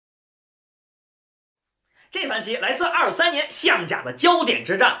这盘棋来自23年象甲的焦点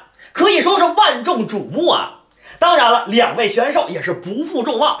之战，可以说是万众瞩目啊！当然了，两位选手也是不负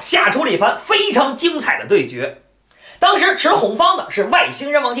众望，下出了一盘非常精彩的对决。当时持红方的是外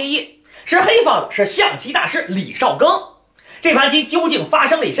星人王天一，持黑方的是象棋大师李少庚。这盘棋究竟发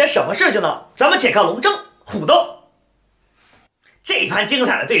生了一些什么事情呢？咱们且看龙争虎斗。这盘精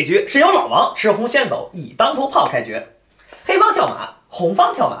彩的对局是由老王持红先走，以当头炮开局。黑方跳马，红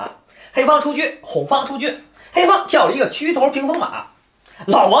方跳马，黑方出车，红方出车，黑方跳了一个曲头屏风马。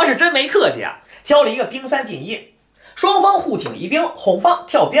老王是真没客气啊，挑了一个兵3进1，双方互挺一兵，红方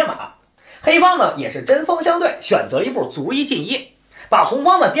跳边马，黑方呢也是针锋相对，选择一步卒1进1，把红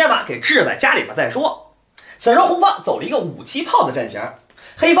方的边马给置在家里边再说。此时红方走了一个5七炮的阵型，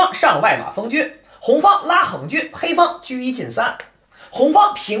黑方上外马封车，红方拉横车，黑方车1进3，红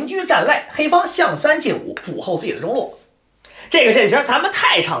方平车站肋，黑方象3进5，补后自己的中路。这个阵型咱们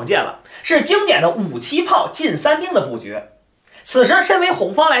太常见了，是经典的5七炮进3兵的布局。此时身为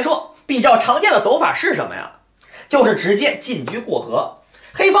红方来说，比较常见的走法是什么呀？就是直接进车过河，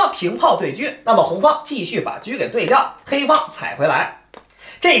黑方平炮对车，那么红方继续把车给对掉，黑方踩回来。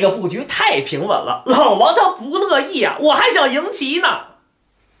这个布局太平稳了，老王他不乐意啊，我还想赢棋呢。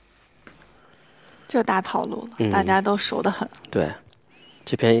这大套路了，大家都熟得很。对，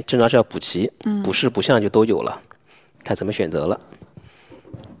这篇正招是要补棋，补士补象就都有了，看怎么选择了，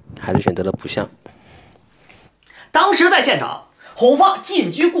还是选择了补象。当时在现场，红方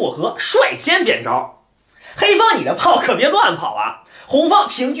进车过河，率先变招。黑方你的炮可别乱跑啊！红方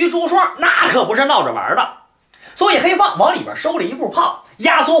平车捉双，那可不是闹着玩的。所以黑方往里边收了一步炮，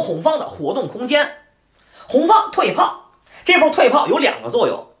压缩红方的活动空间。红方退炮，这步退炮有2个作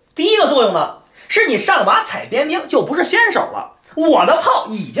用。第一个作用呢，是你上马踩边兵就不是先手了，我的炮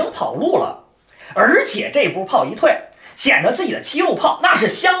已经跑路了，而且这步炮一退，显得自己的7路炮那是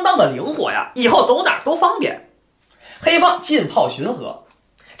相当的灵活呀，以后走哪儿都方便。黑方进炮巡河，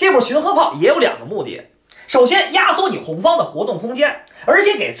这步巡河炮也有2个目的，首先压缩你红方的活动空间，而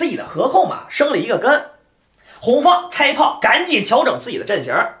且给自己的合扣马升了一个根。红方拆炮赶紧调整自己的阵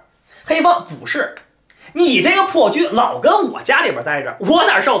型，黑方补士，你这个破车老跟我家里边待着，我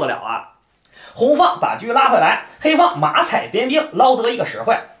哪受得了啊？红方把车拉回来，黑方马踩边兵捞得一个实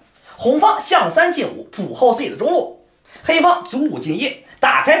惠，红方象3进5，补后自己的中路，黑方卒5进1，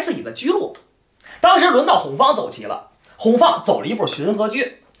打开自己的车路。当时轮到红方走棋了，红方走了一步巡河车，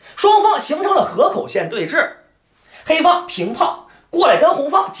双方形成了河口线对峙。黑方平炮过来跟红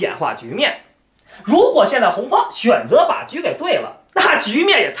方简化局面，如果现在红方选择把车给对了，那局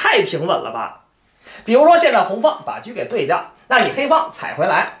面也太平稳了吧。比如说现在红方把车给对掉，那你黑方踩回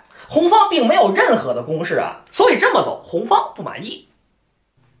来，红方并没有任何的攻势啊，所以这么走红方不满意，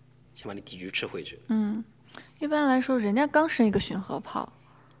先把你底车吃回去。一般来说人家刚升一个巡河炮，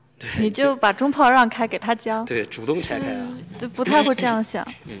对，你就把中炮让开给他将，对，主动拆开啊，就不太会这样想。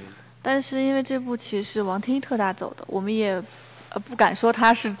但是因为这步棋是王天一特大走的，我们也不敢说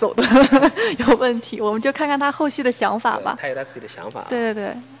他是走的有问题，我们就看看他后续的想法吧。他有他自己的想法。对对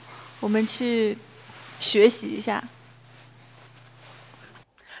对，我们去学习一下。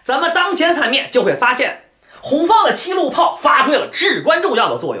咱们当前盘面就会发现，红方的7路炮发挥了至关重要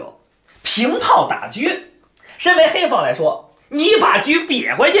的作用，平炮打车。身为黑方来说，你把车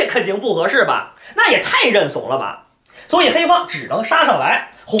瘪回去肯定不合适吧？那也太认怂了吧！所以黑方只能杀上来，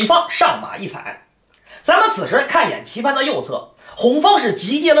红方上马一踩。咱们此时看一眼棋盘的右侧，红方是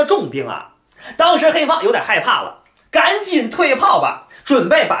集结了重兵啊。当时黑方有点害怕了，赶紧退炮吧，准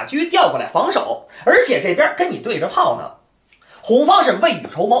备把车调过来防守，而且这边跟你对着炮呢。红方是未雨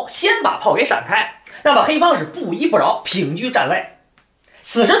绸缪，先把炮给闪开，那么黑方是不依不饶，平车站肋。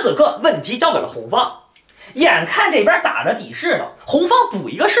此时此刻问题交给了红方，眼看这边打着底士呢，红方补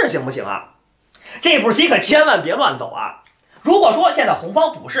一个士行不行啊？这步棋可千万别乱走啊！如果说现在红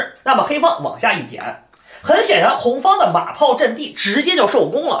方补士，那么黑方往下一点，很显然红方的马炮阵地直接就受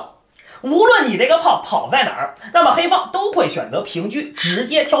攻了。无论你这个炮跑在哪儿，那么黑方都会选择平车直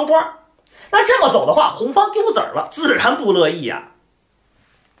接挑庄。那这么走的话，红方丢子儿了，自然不乐意呀。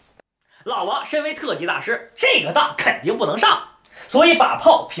老王身为特级大师，这个当肯定不能上，所以把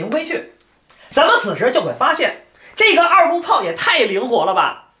炮平回去。咱们此时就会发现，这个2路炮也太灵活了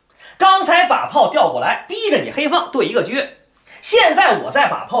吧！刚才把炮调过来，逼着你黑方对一个车，现在我再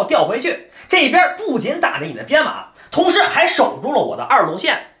把炮调回去，这边不仅打着你的边马，同时还守住了我的2路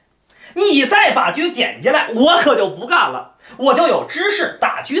线。你再把车点进来，我可就不干了，我就有支士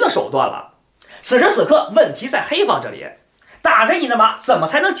打车的手段了。此时此刻问题在黑方这里，打着你的马怎么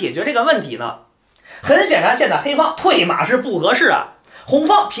才能解决这个问题呢？很显然现在黑方退马是不合适啊，红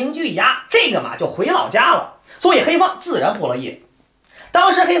方平车一压，这个马就回老家了，所以黑方自然不乐意。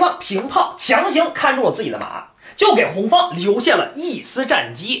当时黑方平炮强行看住了自己的马，就给红方留下了一丝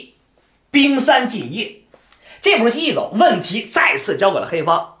战机，兵3进1。这步棋一走，问题再次交给了黑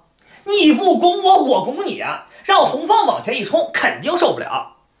方。你不攻我，我攻你啊，让红方往前一冲，肯定受不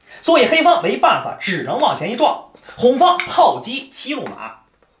了。所以黑方没办法，只能往前一撞。红方炮击7路马，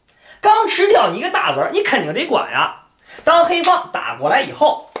刚吃掉你一个大子儿，你肯定得管呀。当黑方打过来以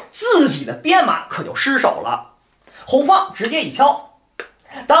后，自己的边马可就失手了。红方直接一敲，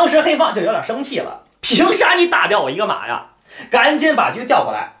当时黑方就有点生气了，凭啥你打掉我一个马呀？赶紧把车调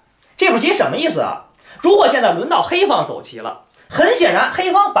过来。这步棋什么意思啊？如果现在轮到黑方走棋了，很显然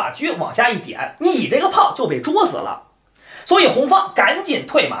黑方把车往下一点，你这个炮就被捉死了。所以红方赶紧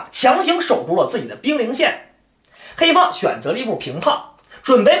退马，强行守住了自己的兵临线。黑方选择了一步平炮，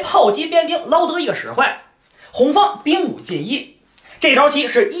准备炮击边兵，捞得一个使坏。红方兵5进1，这招棋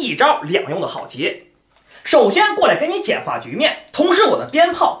是一招两用的好棋。首先过来跟你简化局面，同时我的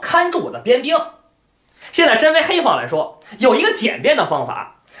边炮看住我的边兵。现在身为黑方来说，有一个简便的方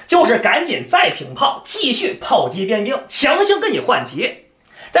法，就是赶紧再平炮，继续炮击边兵，强行跟你换棋。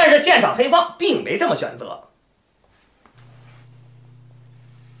但是现场黑方并没这么选择。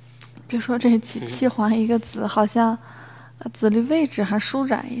别说这棋弃还一个子，好像子离位置还舒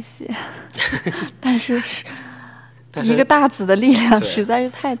展一些，但是一个大子的力量实在是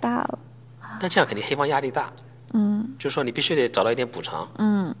太大了。但这样肯定黑方压力大，就是说你必须得找到一点补偿，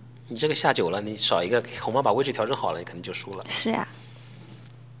你这个下久了，你少一个，红方把位置调整好了，你肯定就输了。是呀，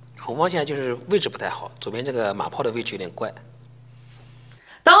红方现在就是位置不太好，左边这个马炮的位置有点怪。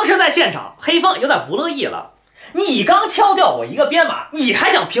当时在现场，黑方有点不乐意了。你刚敲掉我一个边马，你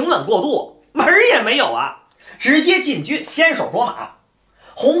还想平稳过渡？门儿也没有啊！直接进车，先手捉马。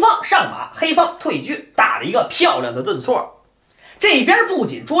红方上马，黑方退车，打了一个漂亮的顿挫。这边不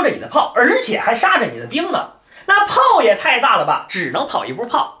仅捉着你的炮，而且还杀着你的兵呢。那炮也太大了吧，只能跑一步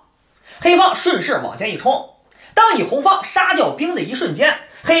炮。黑方顺势往前一冲，当你红方杀掉兵的一瞬间，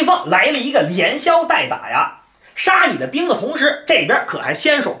黑方来了一个连削带打呀。杀你的兵的同时，这边可还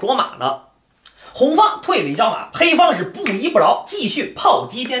先手捉马呢。红方退了一脚马，黑方是不依不饶，继续炮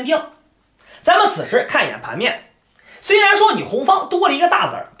击边兵。咱们此时看一眼盘面，虽然说你红方多了一个大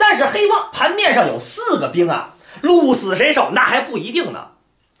子儿，但是黑方盘面上有4个兵啊，鹿死谁手那还不一定呢。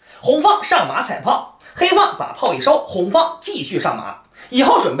红方上马踩炮，黑方把炮一收，红方继续上马，以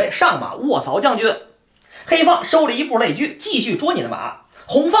后准备上马卧槽将军。黑方收了一步类车，继续捉你的马，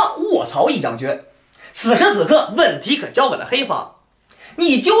红方卧槽一将军。此时此刻，问题可交给了黑方，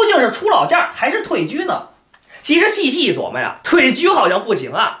你究竟是出老将还是退车呢？其实细细一琢磨呀，退车好像不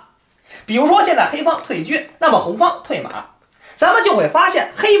行啊。比如说现在黑方退车，那么红方退马，咱们就会发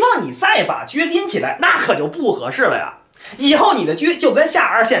现黑方你再把车拎起来，那可就不合适了呀。以后你的车就跟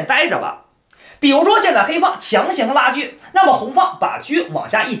下2线待着吧。比如说现在黑方强行拉车，那么红方把车往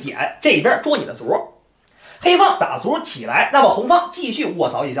下一点，这边捉你的卒。黑方打卒起来，那么红方继续卧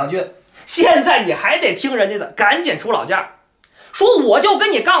槽一将军。现在你还得听人家的，赶紧出老将，说我就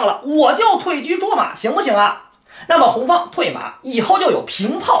跟你杠了，我就退车捉马，行不行啊？那么红方退马，以后就有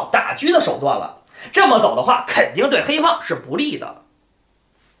平炮打车的手段了。这么走的话，肯定对黑方是不利的。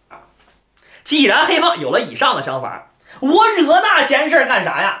既然黑方有了以上的想法，我惹那闲事干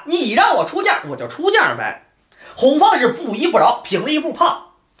啥呀？你让我出将，我就出将呗。红方是不依不饶，平了一步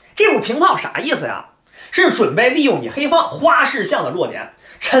炮。这步平炮啥意思呀？是准备利用你黑方花式象的弱点，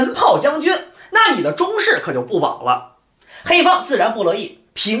沉炮将军，那你的中士可就不保了。黑方自然不乐意，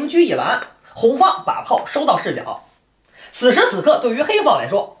平车一拦，红方把炮收到视角。此时此刻，对于黑方来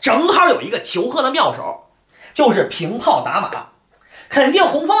说，正好有一个求和的妙手，就是平炮打马。肯定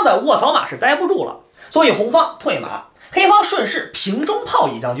红方的卧槽马是待不住了，所以红方退马，黑方顺势平中炮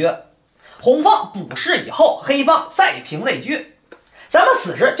一将军。红方补士以后，黑方再平类车。咱们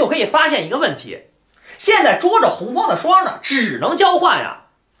此时就可以发现一个问题，现在捉着红方的双呢，只能交换呀。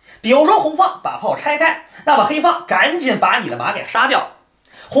比如说红方把炮拆开，那么黑方赶紧把你的马给杀掉。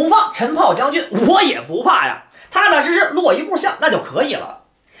红方沉炮将军，我也不怕呀，踏踏实实落一步象那就可以了。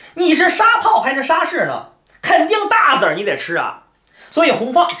你是杀炮还是杀士呢？肯定大子你得吃啊。所以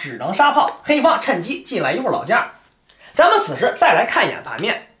红方只能杀炮，黑方趁机进来一步老将。咱们此时再来看一眼盘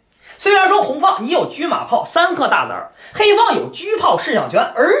面，虽然说红方你有车马炮3颗大子儿，黑方有车炮士象权，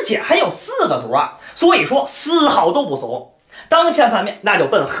而且还有4个卒啊，所以说丝毫都不怂。当前盘面那就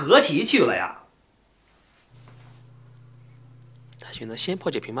奔和棋去了呀。他选择先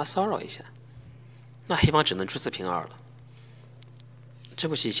破解平八骚扰一下，那黑方只能出四平2了。这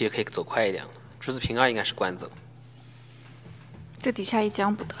步棋其实可以走快一点了，出四平2应该是关子了。这底下一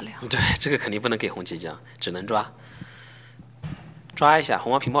将不得了。对，这个肯定不能给红棋将，只能抓一下。红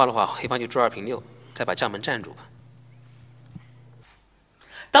方平炮的话，黑方就出2平6，再把将门占住吧。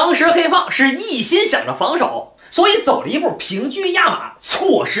当时黑方是一心想着防守，所以走了一步平车压马，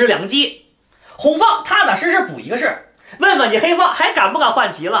错失良机。红方踏踏实实补一个士，问问你黑方还敢不敢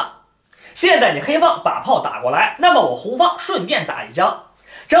换棋了？现在你黑方把炮打过来，那么我红方顺便打一将，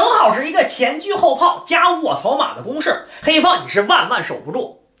正好是一个前车后炮加卧槽马的攻势，黑方你是万万守不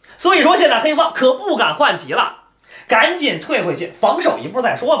住。所以说现在黑方可不敢换棋了，赶紧退回去防守一步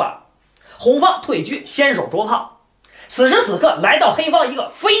再说吧。红方退车先手捉炮，此时此刻来到黑方一个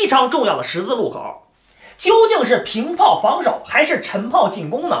非常重要的十字路口，究竟是平炮防守还是沉炮进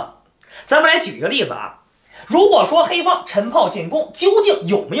攻呢？咱们来举一个例子啊，如果说黑方沉炮进攻，究竟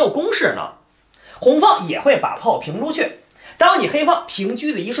有没有攻势呢？红方也会把炮平出去，当你黑方平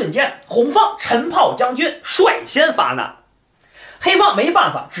车的一瞬间，红方沉炮将军率先发难，黑方没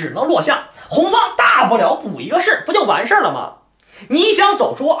办法，只能落象，红方大不了补一个士，不就完事了吗？你想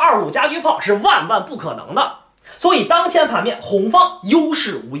走出2路夹车炮是万万不可能的，所以当前盘面红方优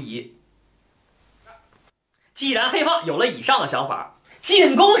势无疑。既然黑方有了以上的想法，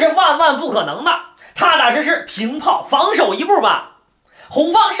进攻是万万不可能的，踏踏实实平炮防守一步吧。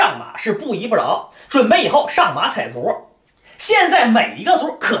红方上马是不依不饶，准备以后上马踩卒，现在每一个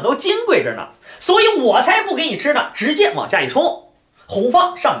卒可都金贵着呢，所以我才不给你吃呢，直接往下一冲。红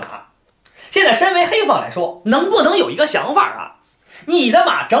方上马，现在身为黑方来说，能不能有一个想法啊？你的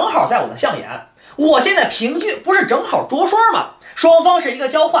马正好在我的象眼，我现在平车不是正好捉双吗？双方是一个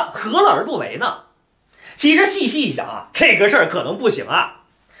交换，何乐而不为呢？其实细细一想啊，这个事儿可能不行啊。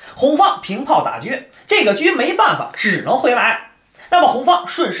红方平炮打车，这个车没办法，只能回来。那么红方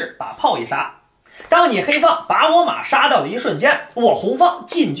顺势把炮一杀，当你黑方把我马杀掉的一瞬间，我红方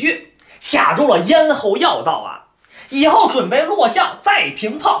进车，卡住了咽喉要道啊！以后准备落象再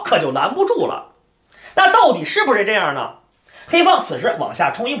平炮，可就拦不住了。那到底是不是这样呢？黑方此时往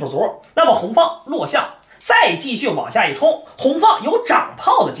下冲一步卒，那么红方落象，再继续往下一冲，红方有长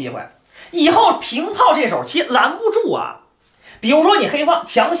炮的机会。以后平炮这手棋拦不住啊！比如说你黑方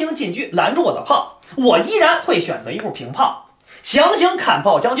强行进车拦住我的炮，我依然会选择一步平炮，强行砍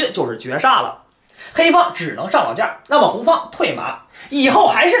炮将军就是绝杀了。黑方只能上老将，那么红方退马，以后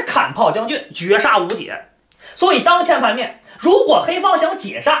还是砍炮将军，绝杀无解。所以当前盘面，如果黑方想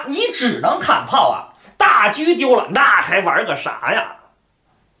解杀，你只能砍炮啊，大车丢了，那还玩个啥呀？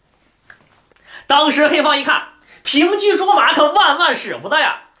当时黑方一看，平车捉马可万万使不得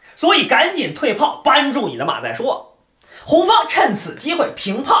呀，所以赶紧退炮，扳住你的马再说。红方趁此机会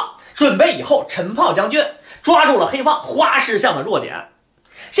平炮，准备以后沉炮将军，抓住了黑方花式象的弱点。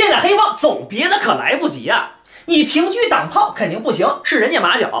现在黑方走别的可来不及啊，你平车挡炮肯定不行，是人家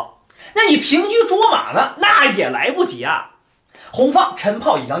马脚。那你平车捉马呢，那也来不及啊。红方沉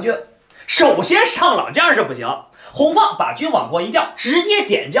炮一将军，首先上老将是不行，红方把车往过一调，直接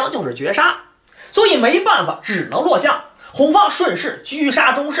点将就是绝杀，所以没办法，只能落象。红方顺势车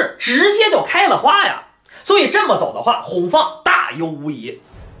杀中士，直接就开了花呀。所以这么走的话，红方大优无疑。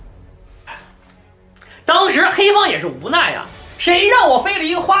当时黑方也是无奈呀，谁让我飞了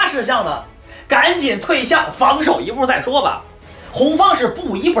一个花式象呢？赶紧退象防守一步再说吧。红方是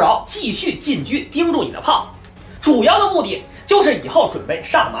不依不饶，继续进车盯住你的炮，主要的目的就是以后准备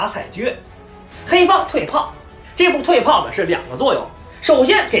上马踩车。黑方退炮，这步退炮呢是两个作用，首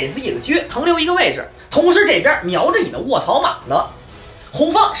先给自己的车腾留一个位置，同时这边瞄着你的卧槽马呢。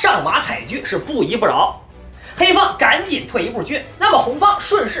红方上马踩车是不依不饶，黑方赶紧退一步车，那么红方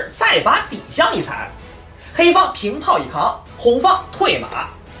顺势再把底象一踩，黑方平炮一扛，红方退马，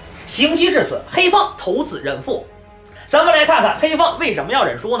行棋至此，黑方投子认负。咱们来看看黑方为什么要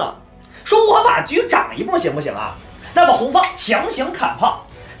认输呢？说我把车长一步行不行啊？那么红方强行砍炮，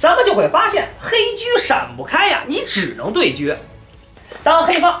咱们就会发现黑车闪不开呀，你只能对车。当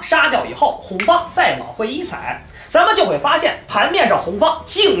黑方杀掉以后，红方再往回一踩，咱们就会发现盘面上红方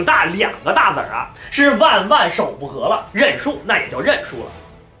净大两个大子啊，是万万守不和了，认输那也就认输了。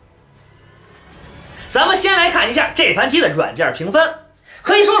咱们先来看一下这盘棋的软件评分，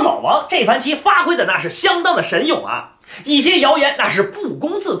可以说老王这盘棋发挥的那是相当的神勇啊，一些谣言那是不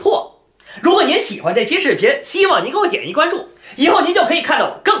攻自破。如果您喜欢这期视频，希望您给我点一关注，以后您就可以看到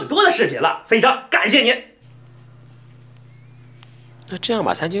我更多的视频了，非常感谢您。那这样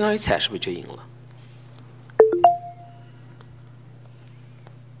把3进2一踩是不是就赢了？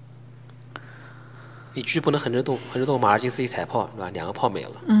你车不能横着动，横着动马2进4一踩炮，对吧？两个炮没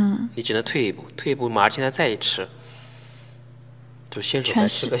了，你只能退一步，退一步马2进3再一吃，就先手再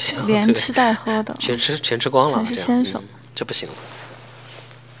吃个象，连吃带喝的，全吃光了，全是先手，这不行了，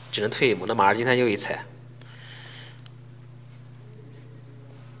只能退一步。那马2进3又一踩，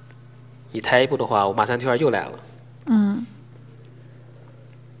你抬一步的话，我马3退2又来了，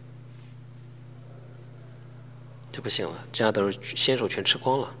这不行了，这样都是先手全吃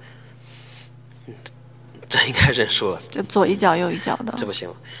光了。这应该认输了。就左一脚右一脚的，这不行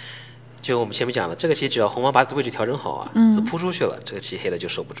了。就我们前面讲了，这个棋只要红方把位置调整好啊，子扑出去了，这个棋黑的就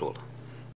守不住了。